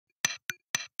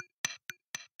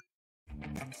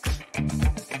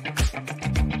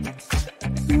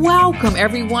Welcome,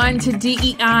 everyone, to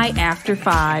DEI After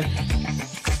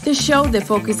 5, the show that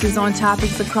focuses on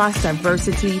topics across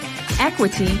diversity,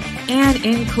 equity, and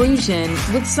inclusion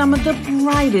with some of the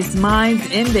brightest minds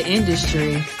in the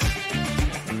industry.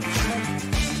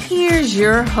 Here's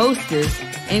your hostess,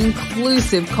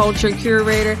 inclusive culture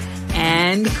curator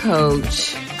and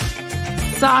coach,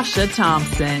 Sacha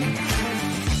Thompson.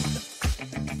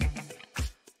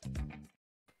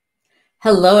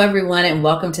 Hello, everyone, and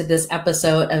welcome to this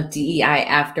episode of DEI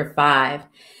After 5.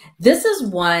 This is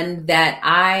one that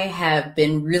I have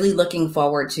been really looking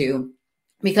forward to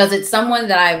because it's someone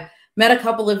that I've met a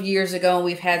couple of years ago, and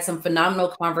we've had some phenomenal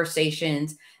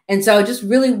conversations. And so I just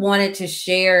really wanted to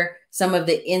share some of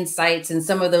the insights and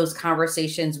some of those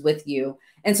conversations with you.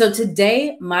 And so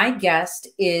today, my guest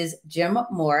is Jim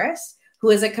Morris, who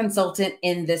is a consultant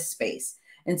in this space.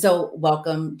 And so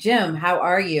welcome, Jim. How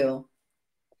are you?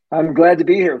 I'm glad to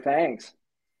be here. Thanks.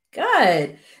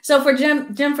 Good. So for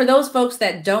Jim, for those folks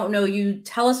that don't know you,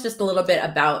 tell us just a little bit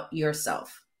about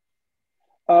yourself.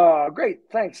 Great.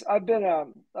 Thanks. I've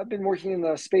been working in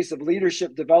the space of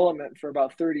leadership development for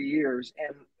about 30 years.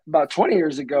 And about 20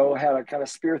 years ago, I had a kind of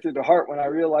spear through the heart when I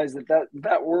realized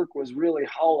that work was really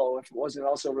hollow if it wasn't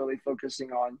also really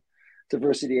focusing on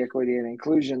diversity, equity, and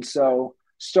inclusion. So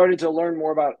started to learn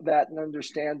more about that and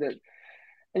understand it.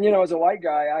 And, you know, as a white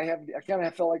guy, I kind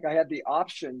of felt like I had the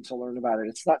option to learn about it.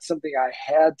 It's not something I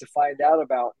had to find out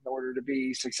about in order to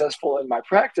be successful in my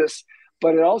practice,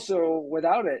 but it also,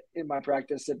 without it in my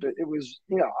practice, it was,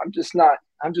 you know,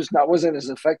 wasn't as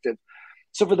effective.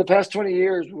 So for the past 20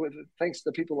 years, thanks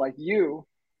to people like you,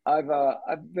 I've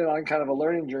been on kind of a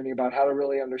learning journey about how to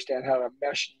really understand how to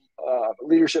mesh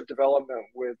leadership development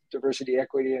with diversity,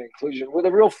 equity, and inclusion with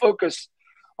a real focus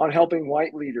on helping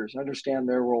white leaders understand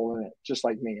their role in it, just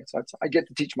like me. So I get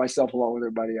to teach myself along with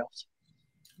everybody else.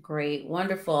 Great.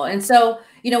 Wonderful. And so,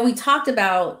 you know, we talked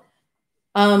about,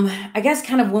 I guess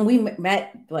kind of when we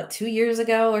met, 2 years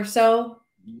ago or so?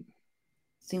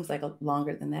 Seems like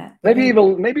longer than that. Maybe a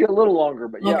little longer,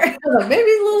 but yeah.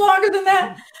 Maybe a little longer than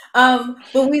that.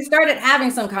 But we started having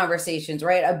some conversations,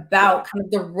 right, about kind of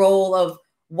the role of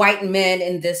white men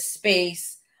in this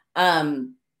space,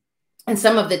 and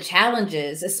some of the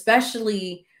challenges,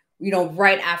 especially, you know,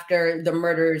 right after the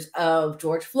murders of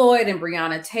George Floyd and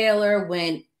Breonna Taylor,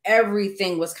 when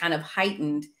everything was kind of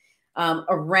heightened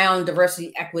around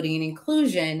diversity, equity, and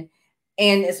inclusion,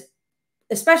 and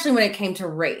especially when it came to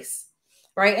race,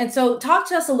 right? And so talk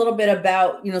to us a little bit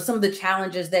about, you know, some of the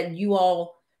challenges that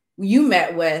you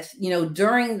met with, you know,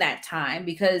 during that time,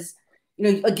 because,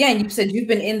 you know, again, you said you've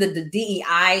been in the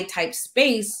DEI type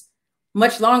space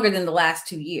much longer than the last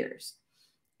 2 years.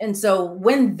 And so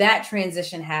when that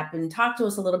transition happened, talk to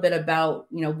us a little bit about,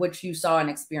 you know, what you saw and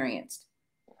experienced.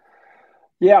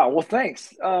 Yeah, well,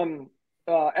 thanks.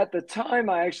 At the time,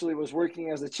 I actually was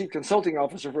working as a chief consulting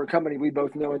officer for a company we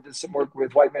both know and did some work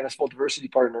with White Men as Full Diversity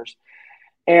Partners.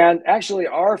 And actually,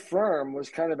 our firm was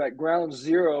kind of at ground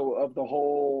zero of the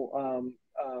whole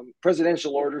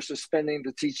presidential order suspending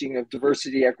the teaching of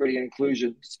diversity, equity, and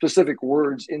inclusion, specific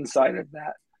words inside of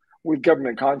that, with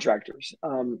government contractors.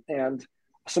 And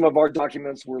some of our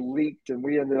documents were leaked, and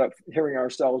we ended up hearing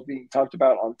ourselves being talked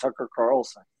about on Tucker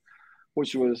Carlson,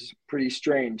 which was pretty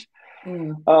strange.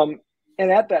 And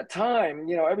at that time,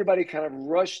 you know, everybody kind of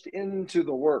rushed into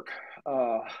the work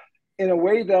in a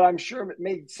way that I'm sure it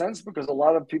made sense because a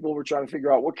lot of people were trying to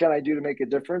figure out what can I do to make a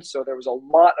difference. So there was a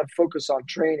lot of focus on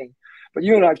training. But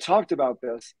you and I have talked about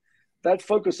this, that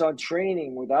focus on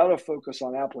training without a focus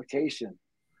on application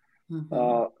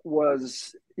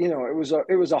was, you know,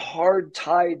 it was a hard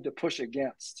tide to push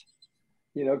against,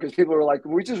 you know, because people are like,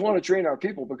 we just want to train our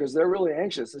people because they're really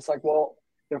anxious. It's like, well,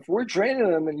 if we're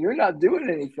training them and you're not doing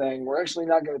anything, we're actually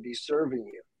not going to be serving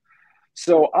you.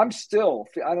 So I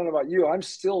don't know about you, I'm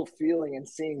still feeling and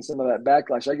seeing some of that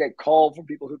backlash. I get called from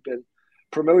people who've been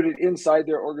promoted inside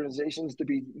their organizations to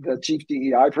be the chief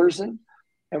DEI person.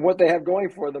 And what they have going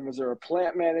for them is they're a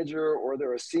plant manager or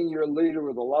they're a senior leader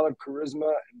with a lot of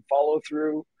charisma and follow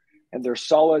through, and they're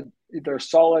solid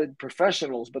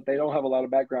professionals, but they don't have a lot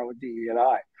of background with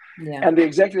DEI. Yeah. And the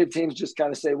executive teams just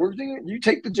kind of say, you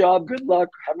take the job, good luck,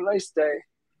 have a nice day.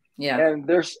 Yeah. And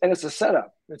it's a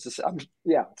setup. It's a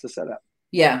setup.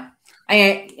 Yeah.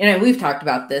 And we've talked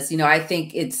about this, you know, I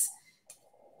think it's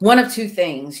one of two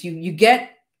things. You get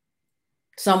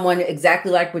someone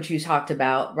exactly like what you talked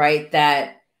about, right?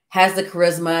 That has the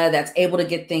charisma, that's able to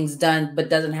get things done, but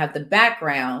doesn't have the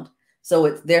background.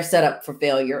 So they're set up for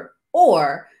failure.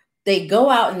 Or they go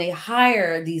out and they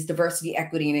hire these diversity,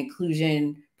 equity, and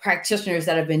inclusion practitioners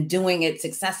that have been doing it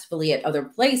successfully at other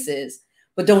places,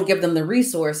 but don't give them the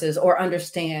resources or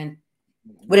understand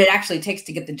what it actually takes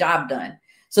to get the job done.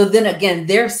 So then again,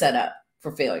 they're set up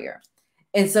for failure.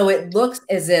 And so it looks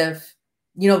as if,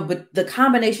 but the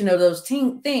combination of those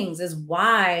things is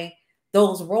why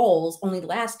those roles only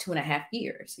last 2.5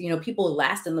 years. People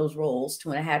last in those roles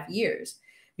 2.5 years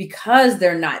because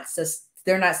they're not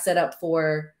set up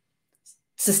for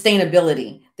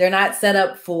sustainability. They're not set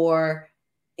up for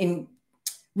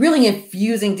really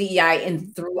infusing DEI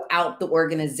in throughout the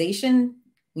organization.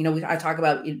 I talk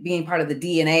about it being part of the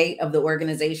DNA of the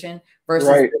organization versus,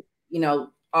 right.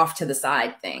 Off to the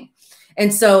side thing.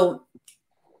 And so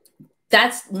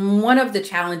that's one of the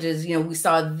challenges, we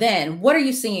saw then. What are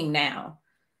you seeing now?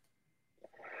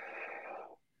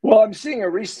 Well, I'm seeing a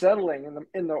resettling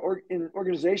in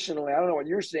organizationally. I don't know what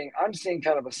you're seeing. I'm seeing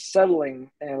kind of a settling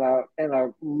and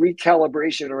a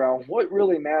recalibration around what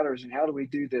really matters and how do we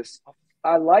do this.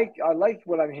 I like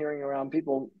what I'm hearing around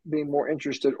people being more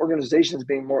interested, organizations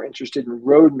being more interested in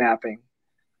road mapping.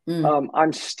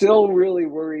 I'm still really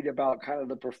worried about kind of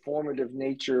the performative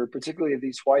nature, particularly of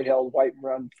these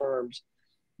white-run firms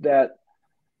that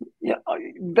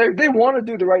they want to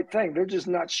do the right thing. They're just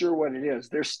not sure what it is.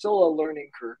 There's still a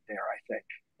learning curve there, I think.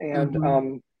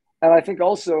 And I think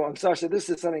also, Sacha, this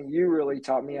is something you really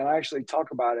taught me, and I actually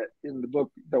talk about it in the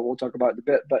book that we'll talk about in a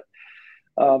bit. But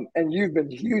and you've been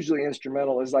hugely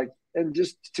instrumental, and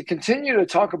just to continue to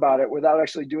talk about it without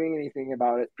actually doing anything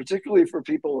about it, particularly for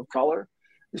people of color,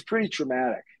 is pretty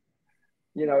traumatic.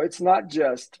 It's not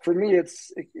just for me.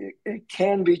 It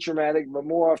can be traumatic, but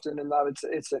more often than not,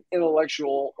 it's an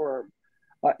intellectual or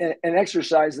an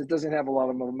exercise that doesn't have a lot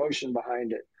of emotion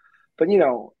behind it. But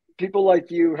people like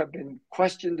you have been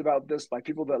questioned about this by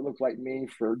people that look like me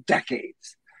for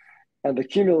decades, and the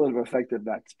cumulative effect of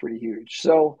that's pretty huge.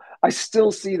 So I still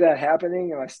see that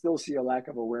happening, and I still see a lack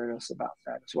of awareness about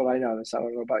that. That's what I notice. I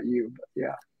don't know about you, but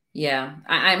yeah. Yeah,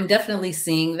 I'm definitely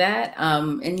seeing that.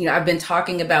 And, I've been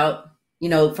talking about,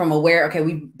 from aware. Okay,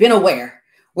 we've been aware.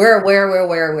 We're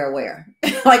aware.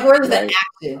 Like, where's the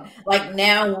action? Like,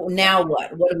 now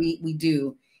what? What do we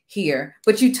do here?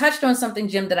 But you touched on something,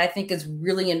 Jim, that I think is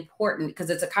really important because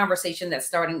it's a conversation that's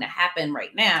starting to happen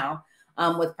right now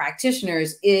with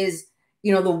practitioners is,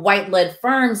 the white-led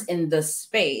firms in the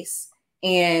space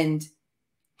and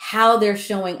how they're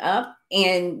showing up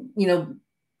and,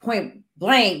 point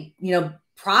blank,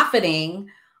 profiting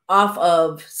off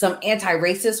of some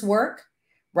anti-racist work,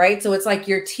 right? So it's like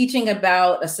you're teaching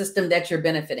about a system that you're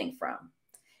benefiting from.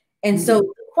 And so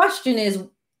the question is,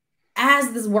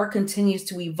 as this work continues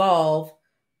to evolve,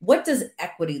 what does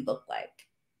equity look like,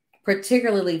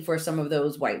 particularly for some of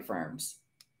those white firms?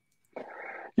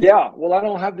 Yeah, well, I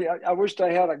don't have I wished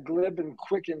I had a glib and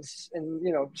quick and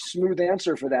smooth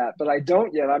answer for that, but I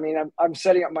don't yet. I mean, I'm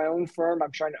setting up my own firm.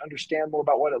 I'm trying to understand more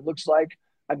about what it looks like.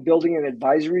 I'm building an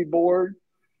advisory board.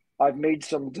 I've made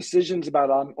some decisions about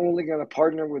I'm only going to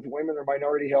partner with women or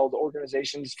minority-held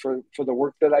organizations for the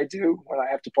work that I do when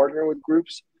I have to partner with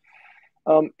groups.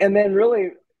 And then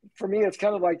really, for me, it's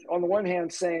kind of like, on the one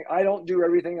hand, saying I don't do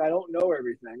everything, I don't know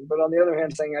everything. But on the other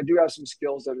hand, saying I do have some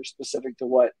skills that are specific to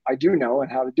what I do know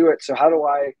and how to do it. So how do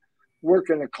I work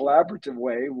in a collaborative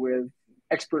way with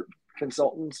expert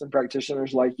consultants and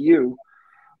practitioners like you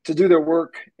to do their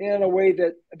work in a way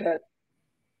that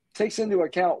takes into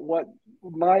account what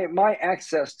my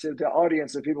access to the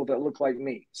audience of people that look like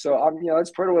me. So that's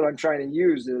part of what I'm trying to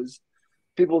use is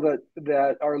people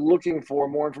that are looking for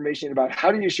more information about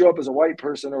how do you show up as a white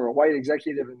person or a white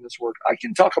executive in this work. I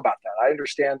can talk about that. I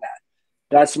understand that.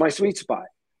 That's my sweet spot.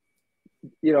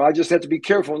 I just have to be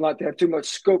careful not to have too much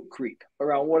scope creep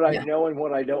around what I know and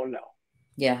what I don't know.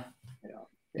 Yeah.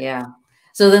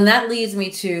 So then that leads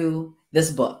me to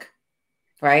this book,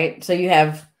 right? So you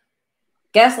have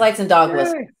Gaslights and Dog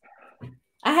Whistles.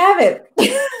 I have it.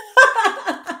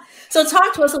 So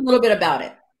talk to us a little bit about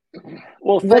it.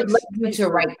 Well, what led you to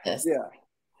write this? Yeah.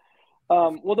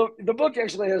 Well, the book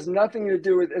actually has nothing to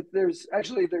do with it. There's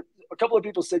actually a couple of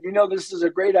people said, this is a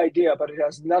great idea, but it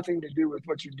has nothing to do with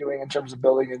what you're doing in terms of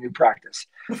building a new practice.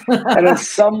 And at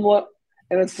some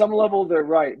level, they're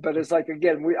right. But it's like,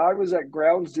 again, I was at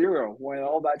ground zero when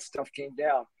all that stuff came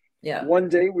down. Yeah. One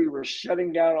day we were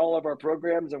shutting down all of our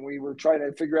programs and we were trying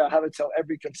to figure out how to tell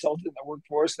every consultant that worked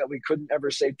for us that we couldn't ever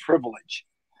say privilege.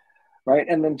 Right.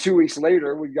 And then 2 weeks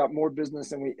later, we got more business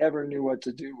than we ever knew what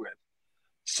to do with.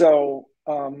 So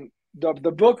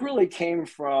the book really came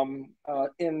from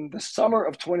in the summer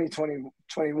of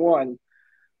 2021,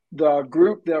 the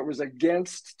group that was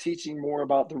against teaching more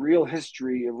about the real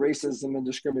history of racism and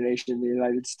discrimination in the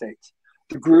United States,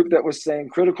 the group that was saying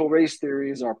critical race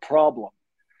theory is our problem.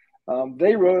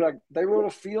 They wrote a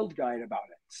field guide about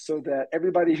it so that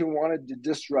everybody who wanted to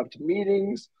disrupt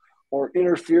meetings or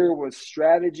interfere with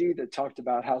strategy that talked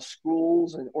about how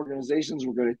schools and organizations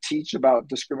were going to teach about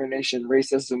discrimination,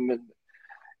 racism,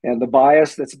 and the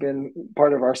bias that's been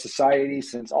part of our society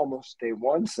since almost day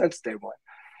one,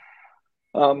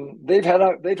 they've had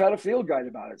a field guide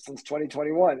about it since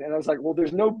 2021. And I was like, well,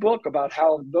 there's no book about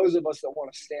how those of us that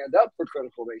want to stand up for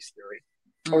critical race theory,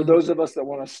 or those of us that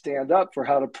want to stand up for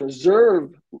how to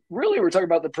preserve, really, we're talking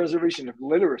about the preservation of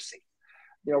literacy.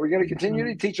 You know, we're going to continue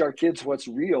to teach our kids what's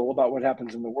real about what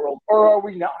happens in the world, or are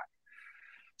we not?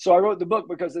 So I wrote the book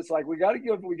because it's like, we got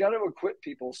to equip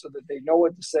people so that they know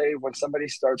what to say when somebody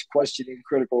starts questioning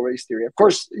critical race theory. Of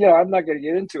course, you know, I'm not going to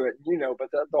get into it, you know,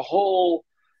 but the whole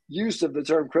use of the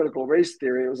term critical race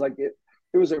theory, it was like, it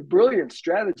was a brilliant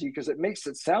strategy because it makes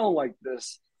it sound like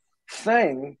this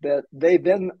thing that they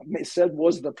then said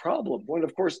was the problem, when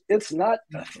of course it's not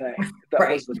the thing that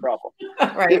was the problem.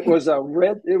 It was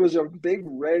a big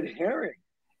red herring.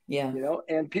 Yeah. You know,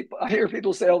 and I hear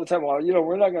people say all the time, well, you know,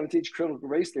 we're not going to teach critical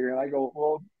race theory. And I go,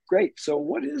 well, great. So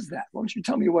what is that? Why don't you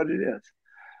tell me what it is?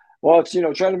 Well, it's, you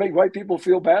know, trying to make white people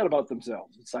feel bad about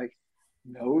themselves. It's like,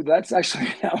 no, that's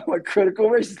actually not what critical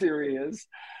race theory is.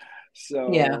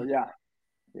 So yeah.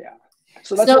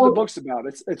 So that's what the book's about.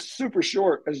 It's super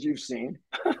short, as you've seen.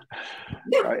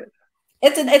 Right.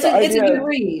 It's a good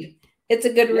read. It's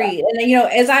a good read. And you know,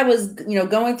 as I was, you know,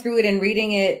 going through it and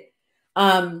reading it,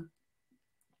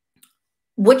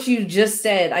 what you just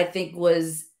said, I think what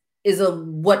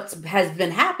has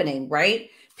been happening, right?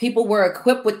 People were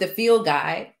equipped with the field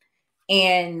guide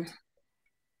and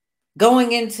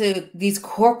going into these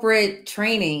corporate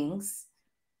trainings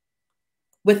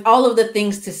with all of the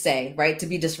things to say, right? To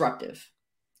be disruptive,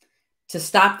 to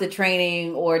stop the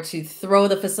training or to throw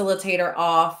the facilitator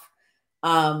off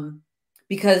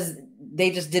because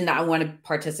they just did not want to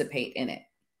participate in it.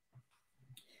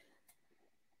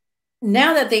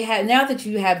 Now that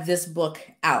you have this book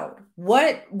out,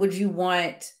 what would you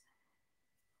want?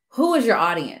 Who is your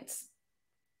audience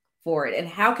for it, and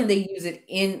how can they use it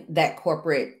in that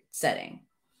corporate setting?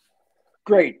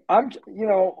 Great. You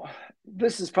know,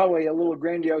 this is probably a little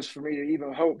grandiose for me to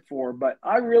even hope for, but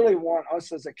I really want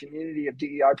us as a community of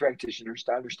DEI practitioners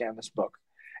to understand this book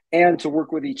and to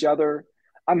work with each other.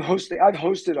 I've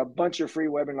hosted a bunch of free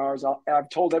webinars. I've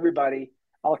told everybody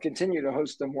I'll continue to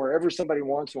host them wherever somebody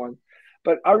wants one.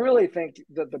 But I really think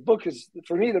that the book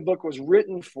was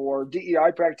written for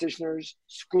DEI practitioners,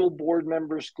 school board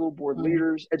members, school board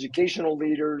leaders, educational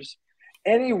leaders,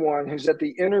 anyone who's at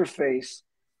the interface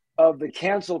of the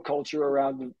cancel culture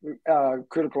around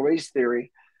critical race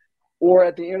theory, or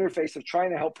at the interface of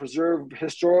trying to help preserve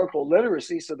historical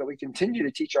literacy so that we continue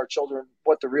to teach our children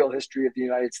what the real history of the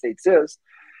United States is.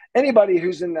 Anybody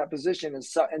who's in that position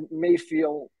and may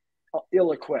feel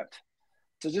ill-equipped.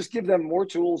 To just give them more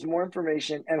tools, more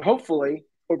information, and hopefully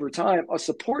over time, a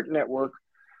support network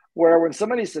where when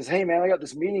somebody says, hey man, I got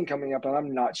this meeting coming up and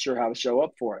I'm not sure how to show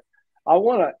up for it.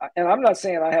 And I'm not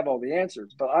saying I have all the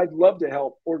answers, but I'd love to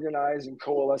help organize and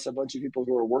coalesce a bunch of people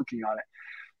who are working on it.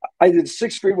 I did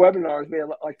 6 free webinars. We had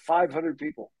like 500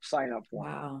 people sign up for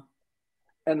Wow.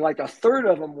 And like a third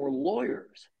of them were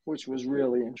lawyers, which was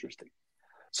really interesting.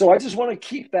 So I just want to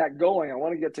keep that going. I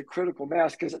want to get to critical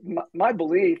mass because my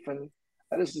belief, and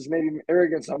this is maybe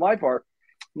arrogance on my part,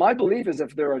 my belief is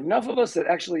if there are enough of us that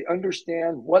actually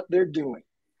understand what they're doing,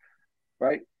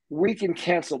 right? We can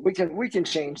change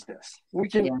this.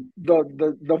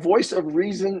 The voice of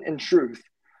reason and truth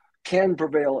can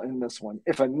prevail in this one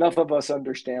if enough of us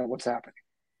understand what's happening.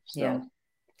 So,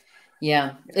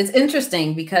 yeah. It's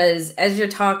interesting because as you're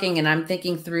talking and I'm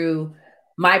thinking through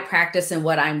my practice and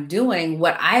what I'm doing,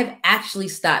 what I've actually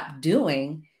stopped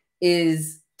doing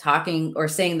is talking or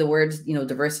saying the words, you know,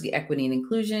 diversity, equity, and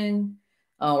inclusion,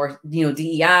 or, you know,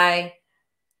 DEI.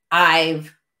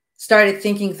 I've started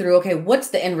thinking through, okay, what's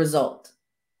the end result?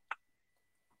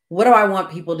 What do I want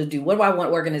people to do? What do I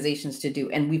want organizations to do?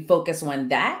 And we focus on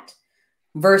that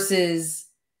versus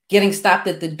getting stopped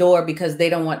at the door because they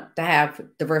don't want to have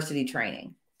diversity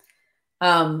training.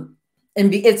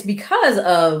 It's because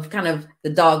of kind of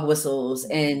the dog whistles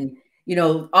and, you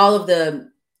know, all of the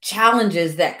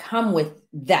challenges that come with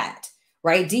that,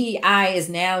 right? DEI is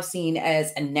now seen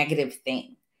as a negative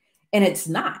thing, and it's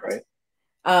not. Right.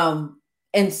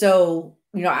 And so,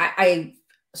 you know, I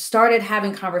started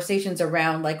having conversations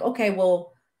around like, okay,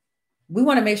 well, we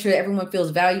want to make sure that everyone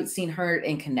feels valued, seen, heard,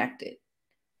 and connected,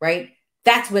 right?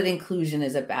 That's what inclusion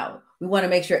is about. We want to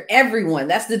make sure everyone,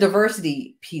 that's the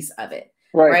diversity piece of it,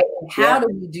 right? How do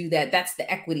we do that? That's the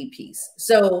equity piece.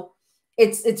 So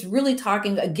it's really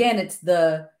talking, again, it's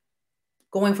the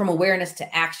going from awareness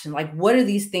to action. Like, what do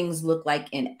these things look like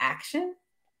in action?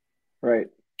 Right.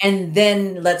 And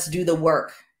then let's do the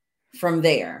work from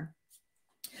there.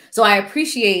 So I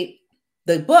appreciate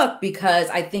the book because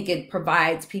I think it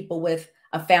provides people with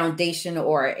a foundation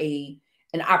or an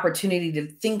opportunity to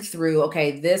think through,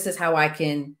 okay, this is how I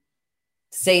can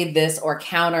say this or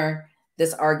counter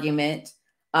this argument.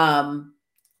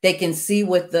 They can see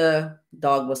what the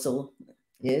dog whistle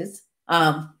is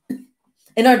and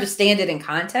understand it in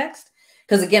context.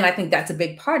 Because again, I think that's a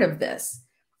big part of this.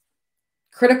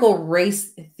 Critical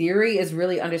race theory is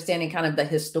really understanding kind of the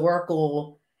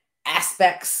historical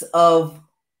aspects of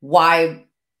why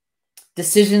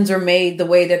decisions are made the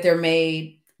way that they're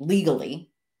made legally.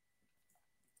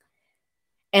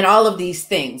 And all of these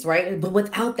things, right? But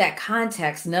without that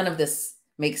context, none of this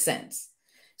makes sense.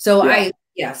 So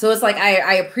so it's like,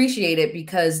 I appreciate it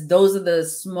because those are the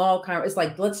small, it's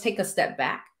like, let's take a step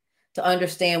back to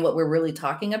understand what we're really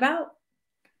talking about.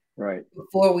 Right.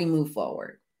 Before we move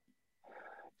forward.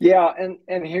 Yeah.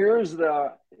 And here's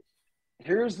the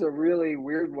really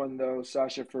weird one though,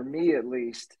 Sacha, for me at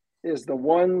least, is the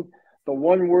word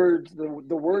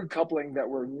coupling that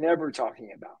we're never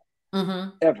talking about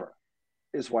ever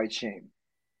is white shame.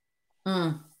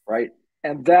 Right.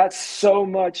 And that's so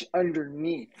much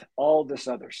underneath all this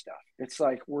other stuff. It's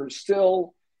like we're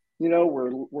still,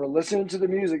 we're listening to the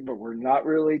music, but we're not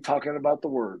really talking about the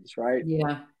words, right?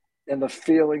 Yeah. And the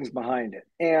feelings behind it.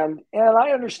 And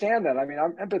I understand that. I mean,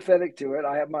 I'm empathetic to it.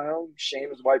 I have my own shame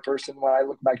as a white person when I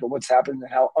look back at what's happened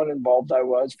and how uninvolved I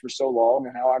was for so long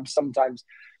and how I'm sometimes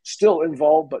still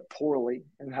involved, but poorly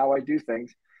in how I do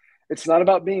things. It's not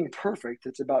about being perfect.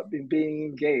 It's about being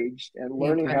engaged and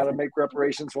learning how to make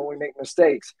reparations when we make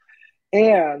mistakes.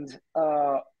 And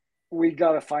we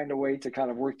got to find a way to kind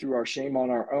of work through our shame on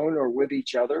our own or with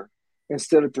each other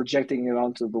instead of projecting it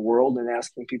onto the world and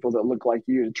asking people that look like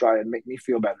you to try and make me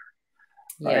feel better.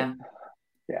 Right? Yeah.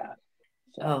 Yeah.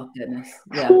 So. Oh goodness.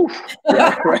 Yeah.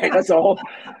 Yeah. Right. That's a whole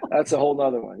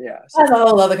nother one. Yeah. So. That's a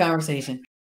whole other conversation.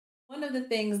 One of the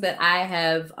things that I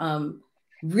have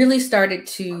really started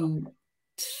to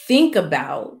think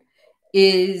about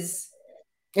is,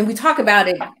 and we talk about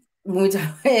it when we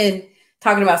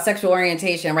talking about sexual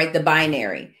orientation, right? The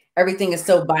binary. Everything is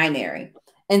so binary.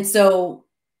 And so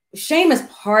shame is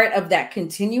part of that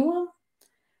continuum.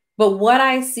 But what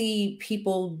I see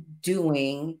people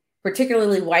doing,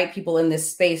 particularly white people in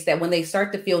this space, that when they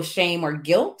start to feel shame or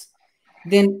guilt,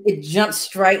 then it jumps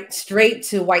straight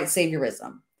to white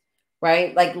saviorism,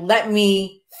 right? Like, let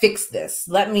me fix this.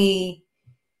 Let me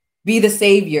be the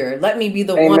savior. Let me be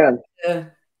the Amen.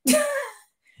 one.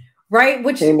 Right?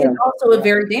 Which is also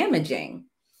very damaging.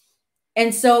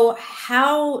 And so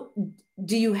how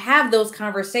do you have those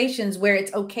conversations where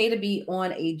it's okay to be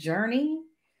on a journey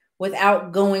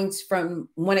without going from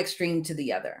one extreme to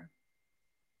the other?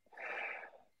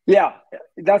 Yeah,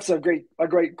 that's a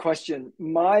great question.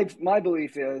 My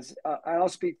belief is, and I'll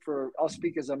speak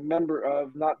as a member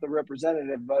of, not the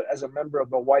representative, but as a member of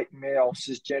the white male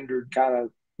cisgendered kind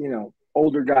of,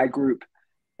 older guy group,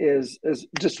 is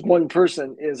just one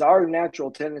person, is our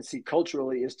natural tendency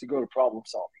culturally is to go to problem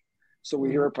solving. So we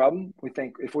hear a problem, we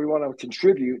think if we want to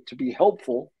contribute to be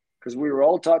helpful, because we were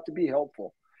all taught to be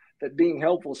helpful, that being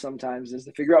helpful sometimes is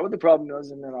to figure out what the problem is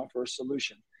and then offer a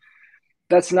solution.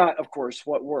 That's not, of course,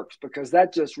 what works, because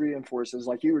that just reinforces,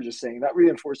 like you were just saying, that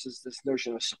reinforces this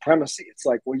notion of supremacy. It's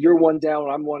like, well, you're one down,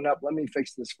 I'm one up, let me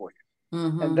fix this for you.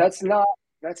 And that's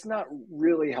not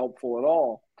really helpful at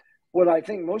all. What I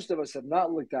think most of us have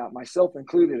not looked at, myself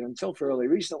included, until fairly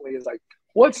recently, is like,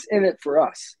 what's in it for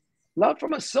us? Not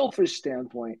from a selfish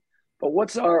standpoint, but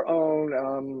what's our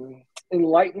own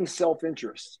enlightened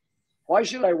self-interest? Why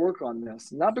should I work on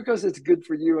this? Not because it's good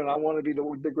for you and I want to be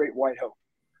the great white hope,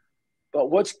 but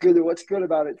what's good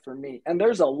about it for me? And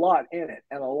there's a lot in it.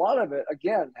 And a lot of it,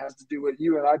 again, has to do with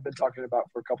you and I've been talking about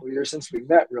for a couple of years since we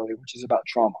met, really, which is about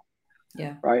trauma.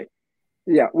 Yeah. Right.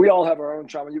 Yeah. We all have our own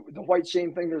trauma. The white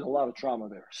shame thing, there's a lot of trauma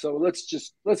there. So let's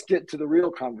get to the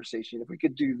real conversation. If we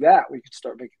could do that, we could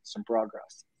start making some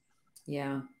progress.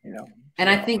 Yeah. And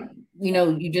I think,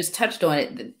 you just touched on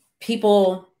it. That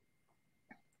people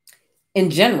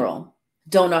in general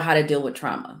don't know how to deal with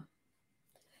trauma.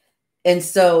 And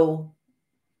so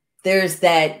there's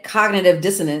that cognitive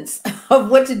dissonance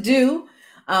of what to do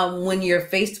when you're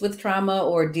faced with trauma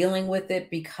or dealing with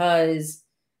it, because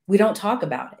we don't talk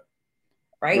about it,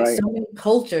 right? So many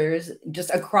cultures just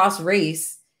across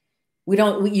race,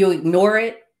 you ignore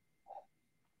it.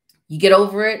 You get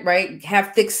over it, right?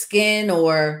 Have thick skin,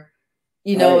 or,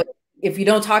 if you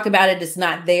don't talk about it, it's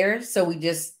not there. So we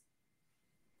just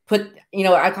put,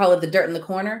 I call it the dirt in the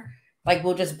corner, Like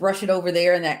we'll just brush it over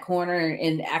there in that corner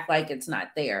and act like it's not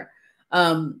there.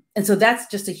 And so that's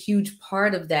just a huge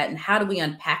part of that. And how do we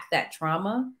unpack that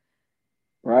trauma?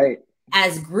 Right.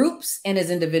 As groups and as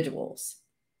individuals.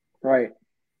 Right.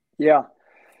 Yeah.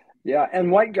 Yeah.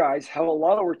 And white guys have a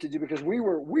lot of work to do because we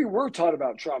were taught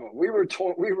about trauma. We were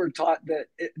taught that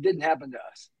it didn't happen to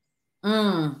us.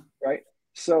 Right.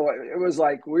 So it was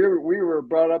like we were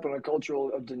brought up in a culture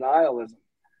of denialism.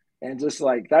 And just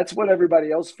like, that's what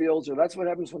everybody else feels, or that's what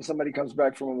happens when somebody comes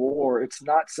back from a war. It's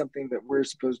not something that we're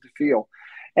supposed to feel.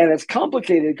 And it's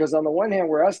complicated because on the one hand,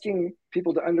 we're asking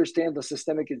people to understand the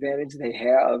systemic advantage they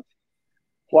have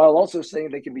while also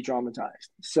saying they can be traumatized.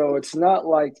 So it's not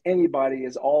like anybody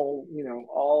is all,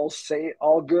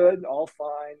 all good, all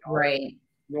fine, all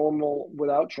normal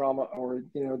without trauma, or,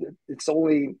 it's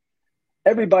only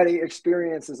everybody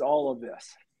experiences all of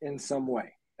this in some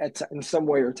way, in some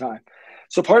way or time.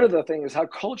 So part of the thing is, how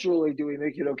culturally do we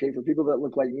make it okay for people that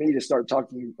look like me to start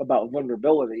talking about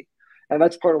vulnerability? And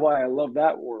that's part of why I love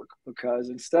that work, because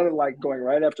instead of like going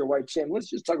right after white shame, let's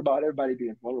just talk about everybody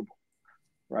being vulnerable,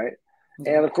 right? Mm-hmm.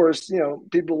 And of course,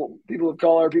 people of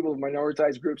color, people of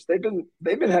minoritized groups, they've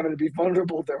been having to be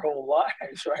vulnerable their whole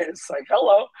lives, right? It's like,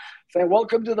 hello, saying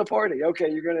welcome to the party.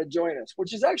 Okay, you're going to join us,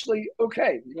 which is actually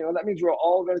okay. That means we're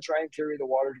all going to try and carry the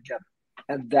water together,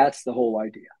 and that's the whole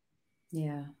idea.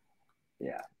 Yeah.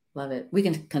 Yeah. Love it. We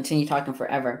can continue talking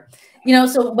forever.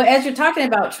 But as you're talking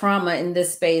about trauma in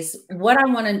this space, what I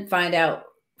want to find out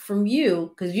from you,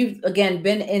 because you've, again,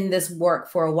 been in this work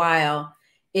for a while,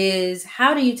 is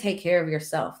how do you take care of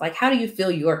yourself? Like, how do you fill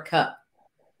your cup?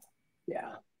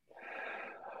 Yeah.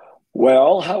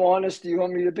 Well, how honest do you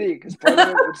want me to be? Because part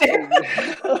of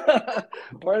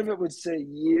it would say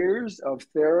years of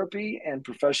therapy and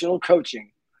professional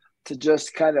coaching to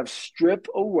just kind of strip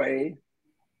away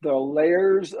the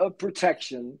layers of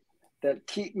protection that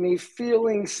keep me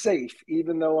feeling safe,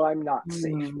 even though I'm not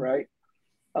safe, right?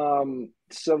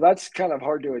 So that's kind of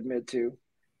hard to admit to.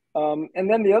 And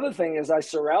then the other thing is I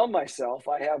surround myself.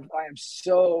 I am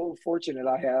so fortunate.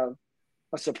 I have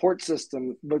a support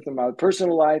system, both in my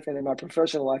personal life and in my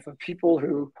professional life, of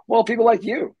people people like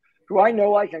you, who I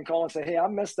know I can call and say, hey,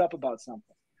 I'm messed up about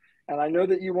something. And I know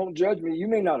that you won't judge me. You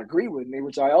may not agree with me,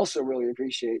 which I also really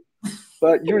appreciate.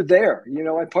 But you're there,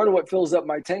 and part of what fills up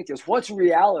my tank is what's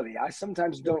reality. I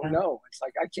sometimes don't know. It's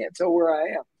like I can't tell where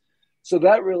I am. So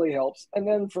that really helps. And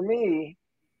then for me,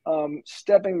 and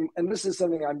this is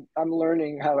something I'm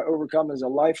learning how to overcome, is a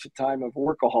lifetime of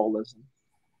workaholism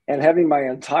and having my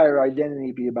entire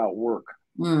identity be about work,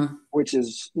 which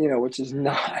is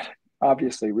not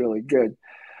obviously really good.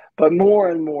 But more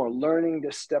and more learning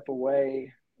to step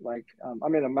away. Like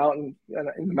I'm in the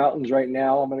mountains right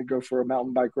now. I'm going to go for a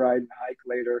mountain bike ride and hike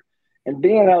later. And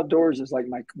being outdoors is like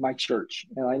my church.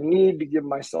 And I need to give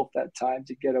myself that time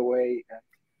to get away and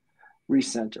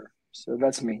recenter. So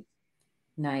that's me.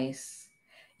 Nice.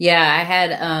 Yeah, I had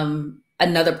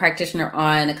another practitioner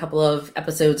on a couple of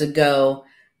episodes ago.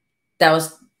 That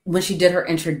was when she did her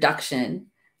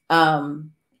introduction.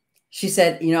 She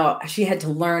said, she had to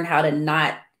learn how to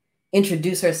not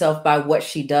introduce herself by what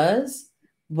she does,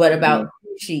 but about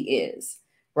who she is,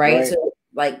 right? So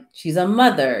like, she's a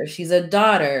mother, she's a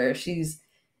daughter, she's,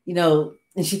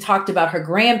 and she talked about her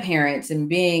grandparents and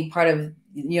being part of,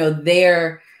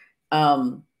 their,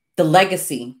 the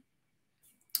legacy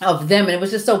of them. And it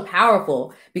was just so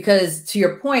powerful because, to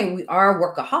your point, we are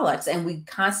workaholics and we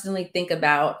constantly think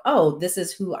about, oh, this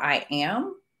is who I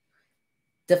am,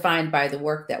 defined by the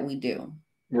work that we do.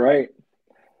 Right.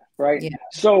 Yeah.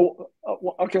 So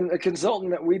a consultant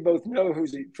that we both know,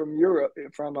 who's from Europe,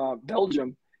 from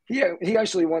Belgium, he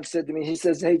actually once said to me, he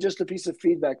says, hey, just a piece of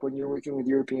feedback when you're working with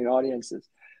European audiences.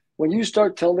 When you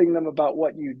start telling them about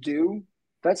what you do,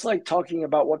 that's like talking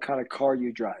about what kind of car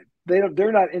you drive.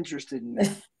 They're not interested in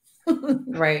that.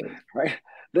 Right.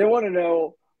 They want to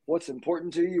know what's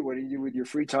important to you, what do you do with your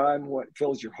free time, what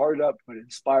fills your heart up, what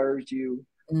inspires you.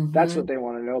 That's what they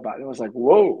want to know about. And it was like,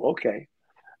 whoa, okay.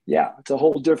 Yeah, it's a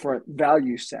whole different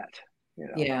value set.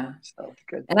 Yeah. So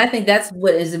good. And I think that's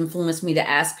what has influenced me to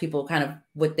ask people kind of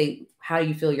how do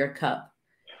you fill your cup?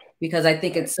 Because I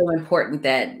think it's so important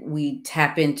that we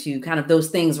tap into kind of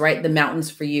those things, right? The mountains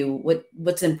for you,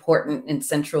 what's important and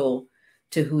central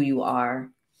to who you are.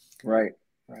 Right.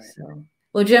 So,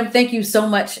 well, Jim, thank you so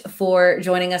much for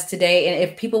joining us today. And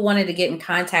if people wanted to get in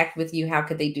contact with you, how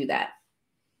could they do that?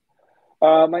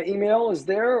 My email is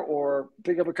there, or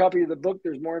pick up a copy of the book.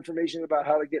 There's more information about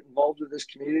how to get involved with this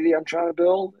community I'm trying to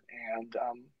build. And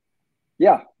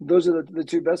those are the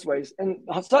two best ways. And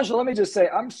Sacha, let me just say,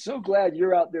 I'm so glad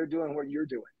you're out there doing what you're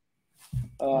doing.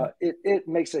 it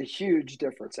makes a huge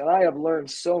difference. And I have learned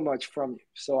so much from you.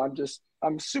 So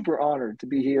I'm super honored to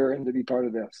be here and to be part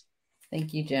of this.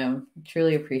 Thank you, Jim.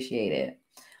 Truly appreciate it.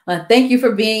 Thank you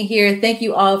for being here. Thank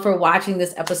you all for watching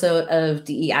this episode of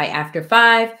DEI After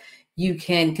 5. You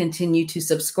can continue to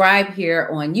subscribe here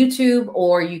on YouTube,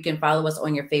 or you can follow us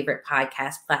on your favorite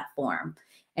podcast platform.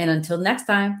 And until next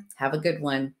time, have a good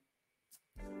one.